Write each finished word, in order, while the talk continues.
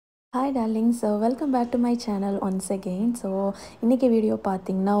Hi darlings, so welcome back to my channel once again. So இன்னைக்கு video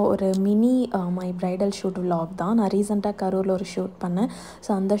பார்த்தீங்கன்னா ஒரு mini my bridal shoot vlog தான். நான் ரீசெண்டாக கரூரில் ஒரு ஷூட் பண்ணேன். ஸோ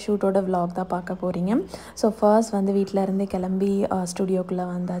அந்த ஷூட்டோட vlog தான் பார்க்க போகிறீங்க. ஸோ ஃபர்ஸ்ட் வந்து வீட்டில் இருந்து கிளம்பி ஸ்டுடியோக்குள்ளே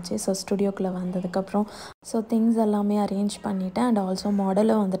வந்தாச்சு. ஸோ ஸ்டுடியோக்குள்ளே வந்ததுக்கப்புறம் ஸோ திங்ஸ் எல்லாமே அரேஞ்ச் பண்ணிவிட்டேன். அண்ட் ஆல்சோ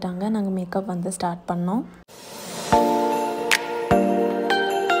மாடலும் வந்துட்டாங்க. நாங்கள் மேக்கப் வந்து ஸ்டார்ட் பண்ணோம்.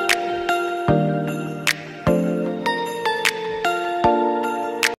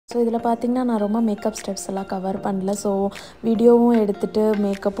 ஸோ இதில் பார்த்திங்கன்னா நான் ரொம்ப மேக்கப் ஸ்டெப்ஸ் எல்லாம் கவர் பண்ணல. ஸோ வீடியோவும் எடுத்துகிட்டு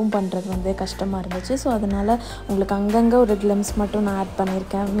மேக்கப்பும் பண்ணுறது வந்து கஷ்டமாக இருந்துச்சு. ஸோ அதனால் உங்களுக்கு அங்கங்கே ஒரு கிளிம்ஸ் மட்டும் நான் ஆட்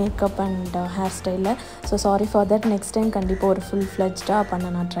பண்ணியிருக்கேன் மேக்கப் அண்ட் ஹேர் ஸ்டைலில். So sorry for that. Next time கண்டிப்பாக ஒரு ஃபுல் ஃப்ளெஜ்டாக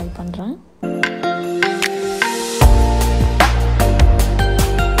பண்ண நான் ட்ரை பண்ணுறேன்.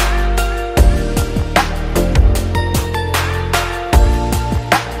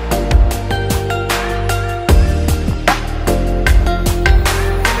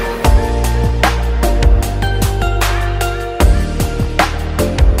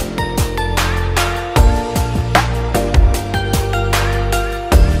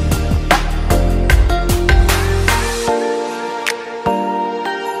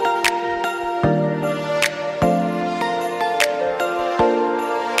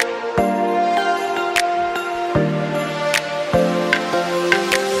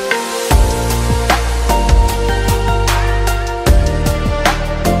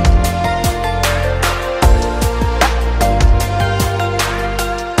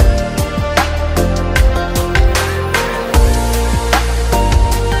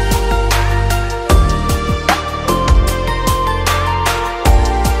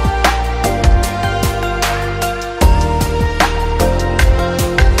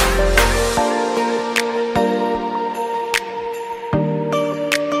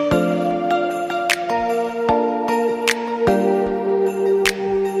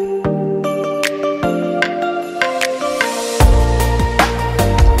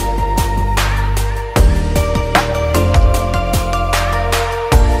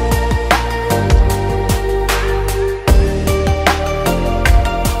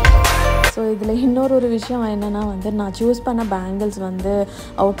 இதில் இன்னொரு விஷயம் என்னென்னா வந்து நான் சூஸ் பண்ண பேங்கிள்ஸ் வந்து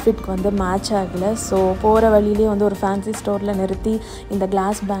அவுட்ஃபிட்க்கு வந்து மேட்ச் ஆகலை. ஸோ போகிற வழியிலே வந்து ஒரு ஃபேன்சி ஸ்டோரில் நிறுத்தி இந்த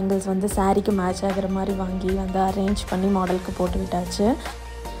கிளாஸ் பேங்கிள்ஸ் வந்து சாரீக்கு மேட்ச் ஆகிற மாதிரி வாங்கி வந்து அரேஞ்ச் பண்ணி மாடலுக்கு போட்டு விட்டாச்சு.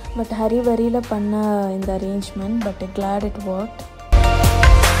 பட் ஹரி வரியில் பண்ண இந்த arrangement but Claude it work.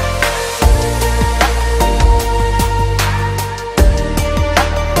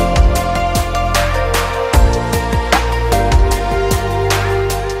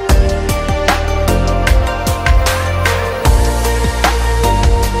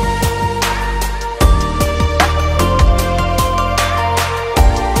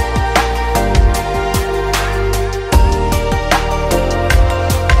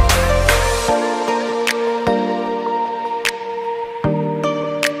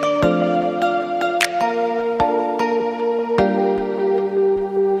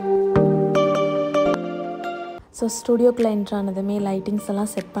 So ஸ்டுடியோக்குள்ளே என்ட்ரானதுமே lightings எல்லாம்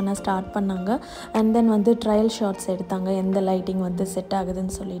செட் பண்ண ஸ்டார்ட் பண்ணாங்க. அண்ட் தென் வந்து ட்ரையல் ஷாட்ஸ் எடுத்தாங்க எந்த லைட்டிங் வந்து செட்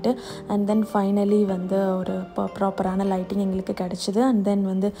ஆகுதுன்னு சொல்லிட்டு. அண்ட் தென் ஃபைனலி வந்து ஒரு ப்ராப்பரான லைட்டிங் எங்களுக்கு கிடச்சிது. அண்ட் தென்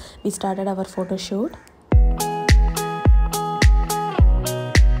வந்து we started our photo shoot.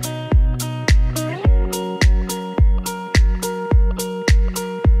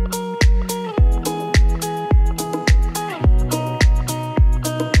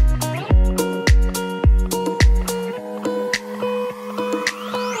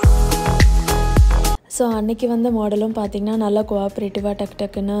 So அன்றைக்கி வந்து மாடலும் பார்த்திங்கன்னா நல்லா கோஆப்ரேட்டிவாக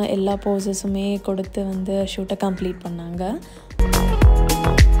டக்குன்னு எல்லா போஸஸுமே கொடுத்து வந்து ஷூட்டை கம்ப்ளீட் பண்ணாங்க.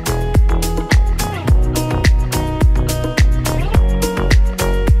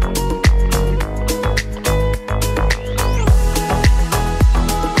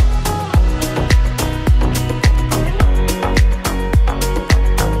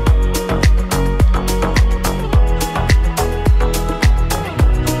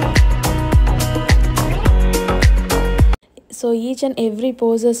 ஸோ ஈச் அண்ட் எவ்ரி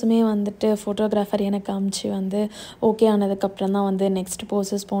போஸஸுமே வந்துட்டு ஃபோட்டோகிராஃபர் எனக்கு காமிச்சு வந்து ஓகே ஆனதுக்கப்புறம் தான் வந்து நெக்ஸ்ட்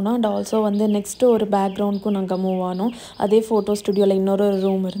போஸஸ் போனோம். அண்ட் ஆல்சோ வந்து நெக்ஸ்ட்டு ஒரு பேக்ரவுண்டுக்கும் நாங்கள் மூவ் ஆனோம். அதே ஃபோட்டோ ஸ்டுடியோவில் இன்னொரு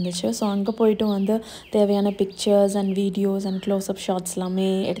ரூம் இருந்துச்சு. ஸோ அங்கே போய்ட்டு வந்து தேவையான pictures and videos and close-up shots எல்லாமே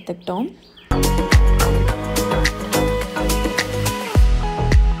எடுத்துக்கிட்டோம்.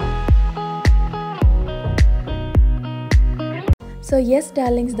 So yes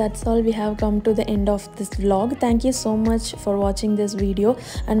darlings, that's all. We have come to the end of this vlog. Thank you so much for watching this video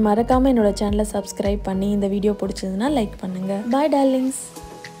and மறக்காம என்னோட சேனலை subscribe பண்ணி இந்த வீடியோ பிடிச்சதுன்னா like பண்ணுங்க. Bye darlings.